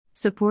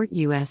Support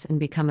US and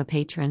become a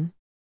patron?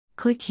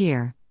 Click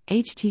here,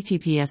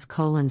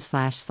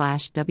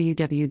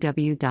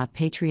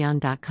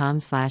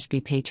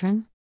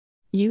 https://www.patreon.com/bepatron.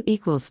 U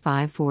equals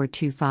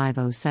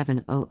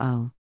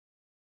 54250700.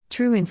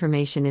 True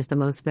information is the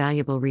most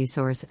valuable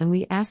resource, and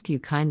we ask you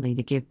kindly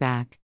to give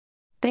back.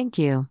 Thank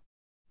you.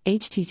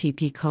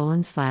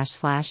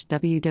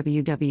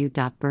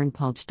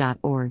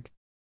 http://www.burnpulch.org.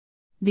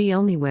 The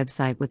only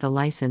website with a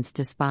license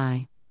to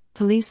spy.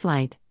 Police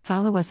Light.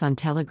 Follow us on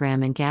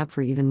Telegram and Gab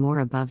for even more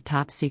above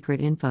top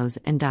secret infos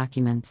and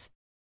documents.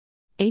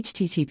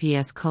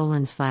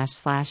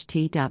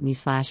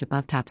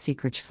 https://t.me/above top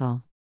secret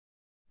schol.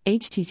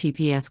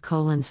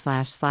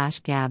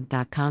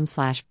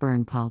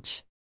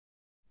 https://gab.com/burnpulch.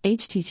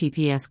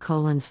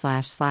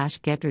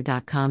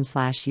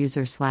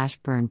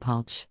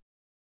 https://getter.com/user/burnpulch.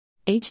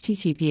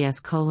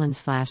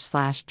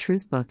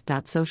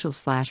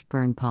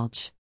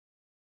 https://truthbook.social/burnpulch.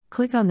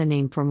 Click on the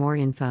name for more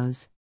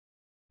infos.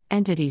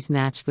 Entities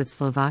matched with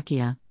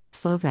Slovakia,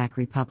 Slovak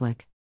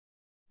Republic.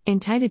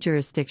 Entity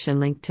jurisdiction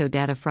linked to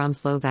data from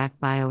Slovak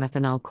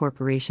Bioethanol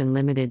Corporation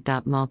Limited.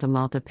 Malta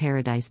Malta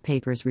Paradise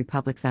Papers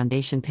Republic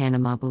Foundation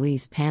Panama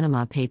Belize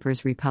Panama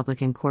Papers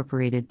Republic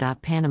Incorporated.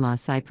 Panama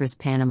Cyprus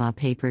Panama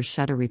Papers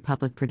Shutter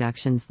Republic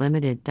Productions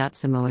Limited.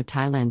 Samoa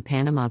Thailand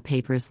Panama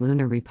Papers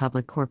Lunar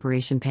Republic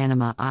Corporation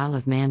Panama Isle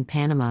of Man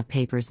Panama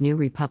Papers New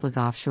Republic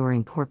Offshore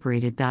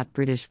Incorporated.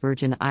 British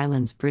Virgin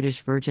Islands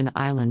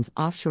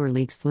Offshore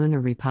Leaks Lunar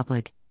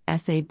Republic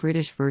SA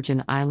British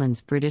Virgin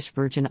Islands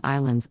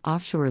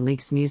Offshore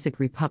Leaks Music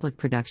Republic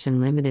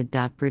Production Limited.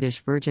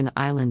 British Virgin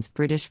Islands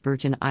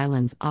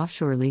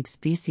Offshore Leaks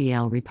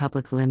BCL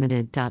Republic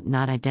Limited.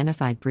 Not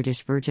identified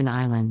British Virgin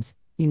Islands,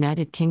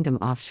 United Kingdom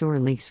Offshore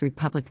Leaks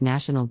Republic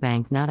National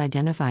Bank Not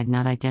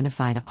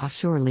identified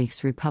Offshore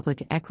Leaks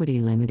Republic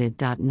Equity Limited.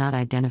 Not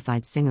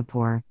identified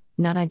Singapore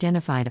Not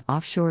identified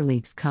Offshore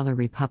Leaks Color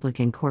Republic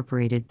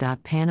Incorporated.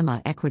 Panama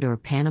Ecuador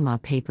Panama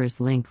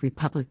Papers Link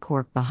Republic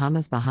Corp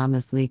Bahamas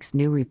Leaks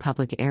New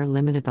Republic Air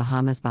Limited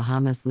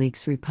Bahamas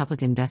Leaks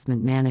Republic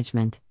Investment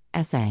Management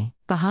SA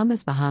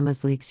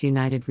Bahamas Leaks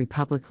United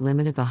Republic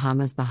Limited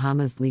Bahamas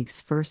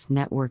Leaks First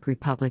Network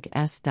Republic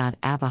S.A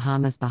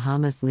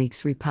Bahamas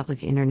Leaks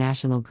Republic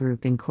International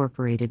Group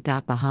Incorporated.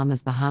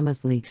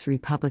 Bahamas Leaks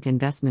Republic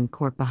Investment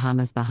Corp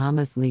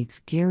Bahamas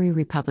Leaks Geary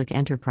Republic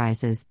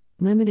Enterprises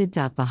Limited.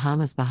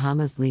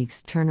 Bahamas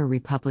Leaks Turner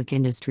Republic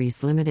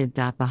Industries Limited.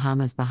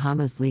 Bahamas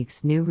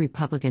Leaks New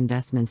Republic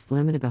Investments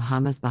Limited.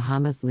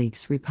 Bahamas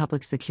Leaks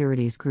Republic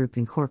Securities Group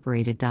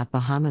Incorporated.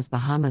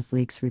 Bahamas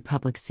Leaks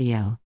Republic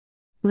CO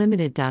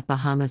Limited.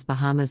 Bahamas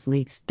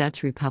Leaks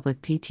Dutch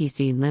Republic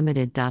PTC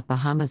Limited.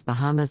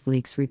 Bahamas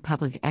Leaks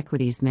Republic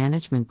Equities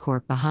Management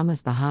Corp.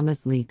 Bahamas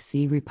Leaks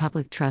E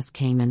Republic Trust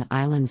Cayman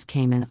Islands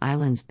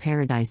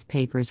Paradise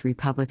Papers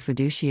Republic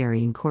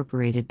Fiduciary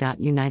Incorporated.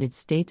 United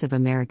States of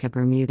America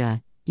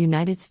Bermuda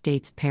United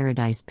States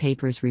Paradise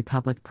Papers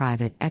Republic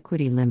Private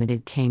Equity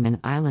Limited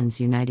Cayman Islands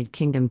United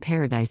Kingdom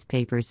Paradise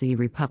Papers E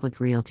Republic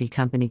Realty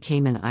Company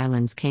Cayman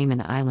Islands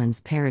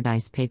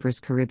Paradise Papers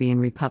Caribbean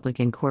Republic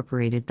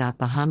Incorporated.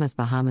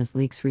 Bahamas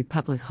Leaks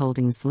Republic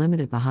Holdings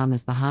Limited.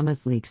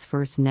 Bahamas Leaks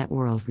First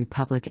Networld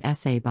Republic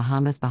SA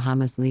Bahamas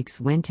Leaks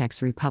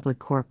Wintex Republic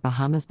Corp.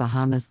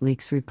 Bahamas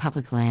Leaks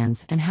Republic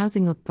Lands and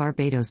Housing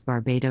Barbados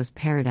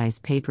Paradise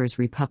Papers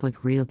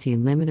Republic Realty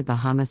Limited.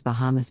 Bahamas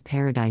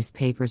Paradise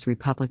Papers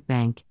Republic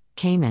Bank,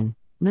 Cayman,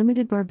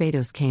 Limited.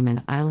 Barbados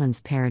Cayman Islands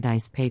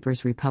Paradise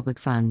Papers Republic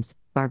Funds,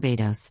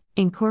 Barbados,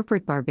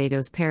 Incorporate.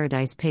 Barbados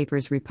Paradise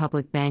Papers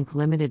Republic Bank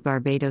Limited.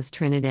 Barbados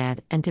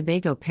Trinidad and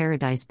Tobago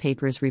Paradise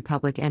Papers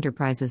Republic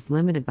Enterprises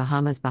Limited.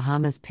 Bahamas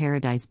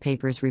Paradise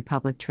Papers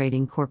Republic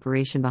Trading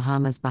Corporation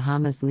Bahamas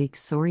Leaks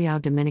Soriao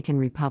Dominican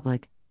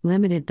Republic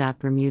Limited.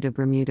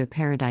 Bermuda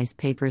Paradise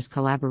Papers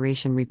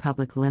Collaboration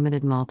Republic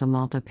Limited.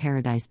 Malta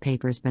Paradise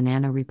Papers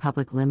Banana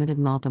Republic Limited.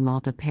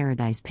 Malta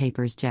Paradise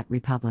Papers Jet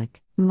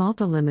Republic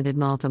Malta Limited.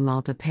 Malta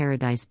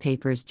Paradise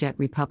Papers Jet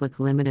Republic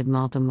Limited.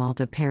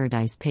 Malta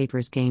Paradise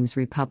Papers Games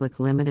Republic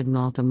Limited.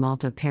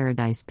 Malta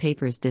Paradise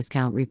Papers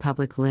Discount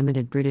Republic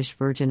Limited. British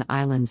Virgin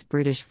Islands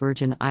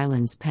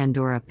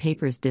Pandora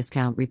Papers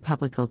Discount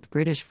Republic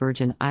British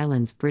Virgin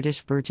Islands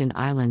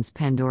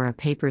Pandora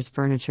Papers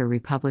Furniture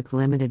Republic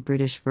Limited.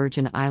 British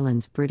Virgin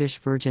Islands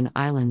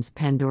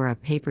Pandora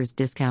Papers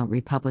Discount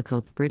Republic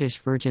British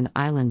Virgin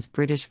Islands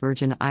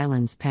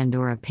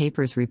Pandora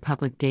Papers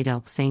Republic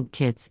Data St.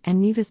 Kitts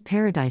and Nevis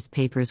Paradise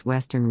Papers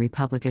Western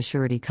Republic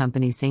Assurity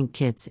Company St.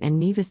 Kitts and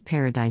Nevis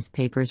Paradise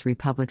Papers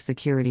Republic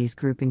Securities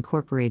Group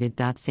Incorporated.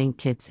 St.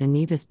 Kitts and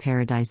Nevis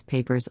Paradise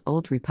Papers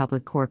Old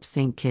Republic Corp.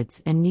 St.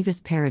 Kitts and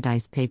Nevis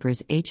Paradise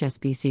Papers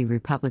HSBC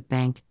Republic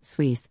Bank,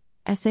 Suisse,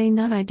 SA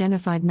Not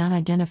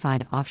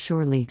identified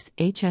Offshore Leaks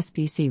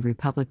HSBC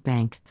Republic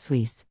Bank,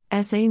 Suisse.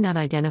 SA not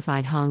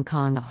identified Hong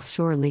Kong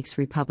Offshore Leaks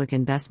Republic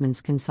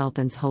Investments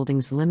Consultants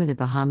Holdings Limited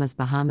Bahamas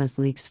Bahamas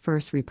Leaks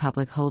First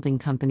Republic Holding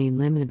Company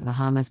Limited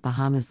Bahamas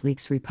Bahamas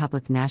Leaks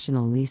Republic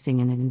National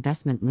Leasing and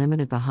Investment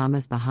Limited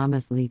Bahamas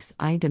Bahamas Leaks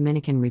I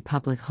Dominican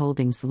Republic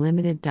Holdings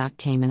Limited.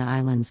 Cayman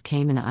Islands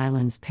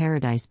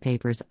Paradise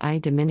Papers I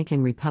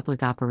Dominican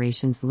Republic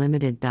Operations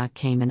Limited.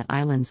 Cayman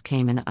Islands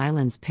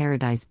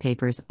Paradise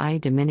Papers I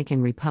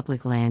Dominican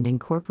Republic Land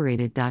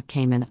Incorporated.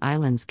 Cayman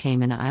Islands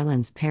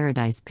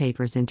Paradise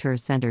Papers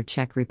Center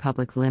Czech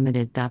Republic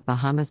Limited.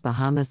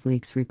 Bahamas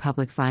Leaks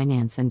Republic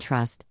Finance and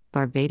Trust,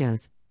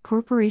 Barbados,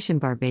 Corporation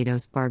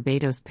Barbados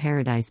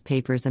Paradise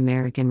Papers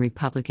American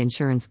Republic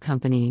Insurance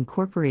Company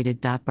Incorporated.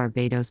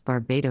 Barbados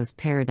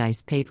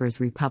Paradise Papers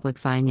Republic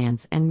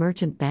Finance and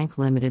Merchant Bank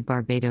Limited.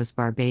 Barbados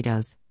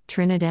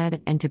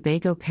Trinidad and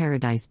Tobago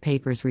Paradise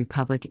Papers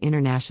Republic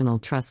International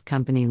Trust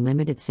Company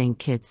Limited. St.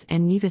 Kitts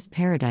and Nevis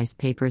Paradise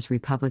Papers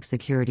Republic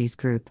Securities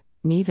Group,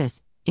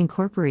 Nevis,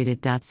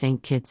 Incorporated.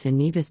 St. Kitts and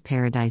Nevis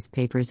Paradise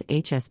Papers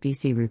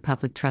HSBC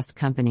Republic Trust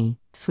Company,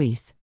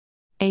 Suisse.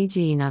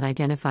 AG not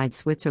identified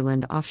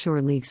Switzerland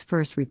Offshore Leaks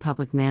First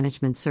Republic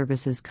Management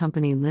Services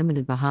Company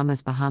Limited.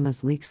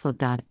 Bahamas Leaks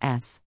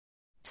S.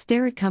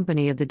 Starrett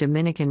Company of the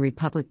Dominican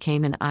Republic.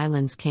 Cayman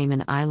Islands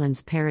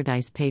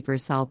Paradise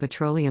Papers Sol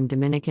Petroleum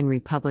Dominican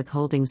Republic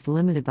Holdings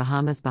Limited.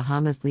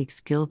 Bahamas Leaks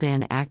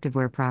Gildan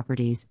Activewear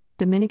Properties,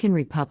 Dominican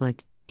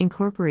Republic,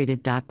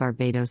 Incorporated.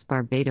 Barbados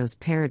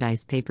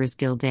Paradise Papers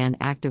Gildan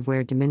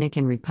Activewear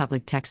Dominican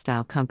Republic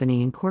Textile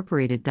Company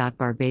Incorporated.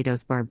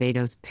 Barbados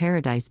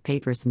Paradise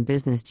Papers and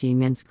Business G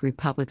Minsk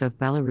Republic of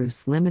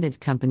Belarus Limited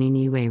Company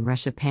Niue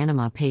Russia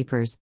Panama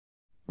Papers.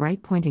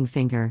 Right pointing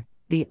finger,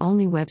 the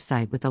only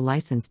website with a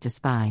license to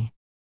spy.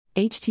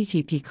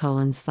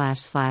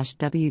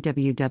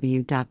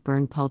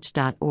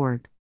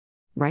 http://www.burnpulch.org.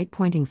 Right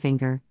pointing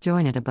finger,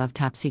 join at above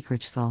top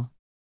secret shthul.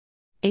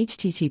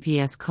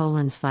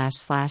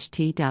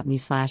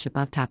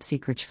 https://t.me/above top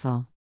secret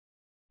shthul.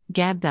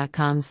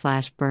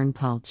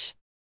 gab.com/burnpulch.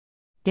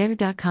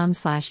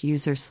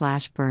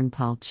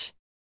 getter.com/user/burnpulch.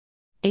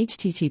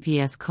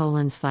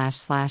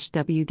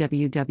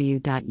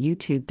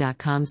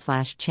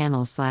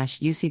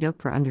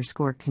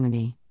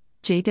 https://www.youtube.com/channel/ucdokper_community.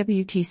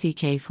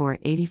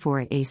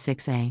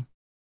 JWTCK484A6A.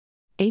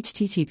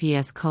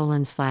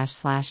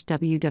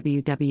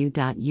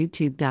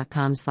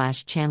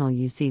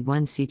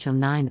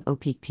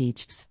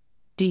 https://www.youtube.com/channel/UC1C9OPeakPeachs.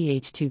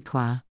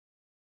 DH2qua.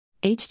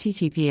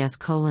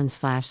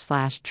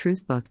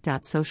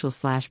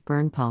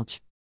 https://truthbook.social/burnpulch.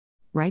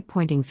 Right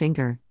pointing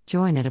finger,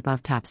 join at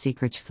above top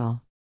secret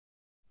shthul.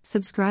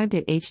 Subscribe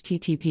to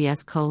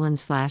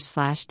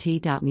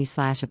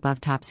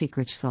https://t.me/above top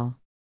secret shthul.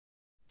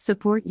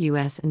 Support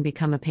us and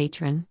become a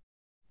patron.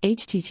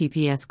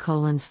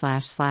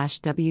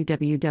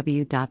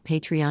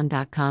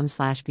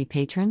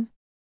 https://www.patreon.com/bepatron.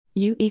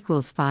 U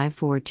equals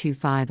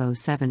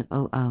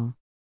 54250700.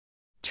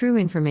 True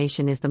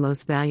information is the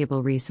most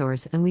valuable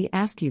resource, and we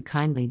ask you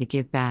kindly to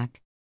give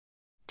back.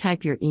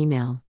 Type your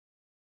email.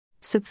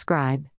 Subscribe.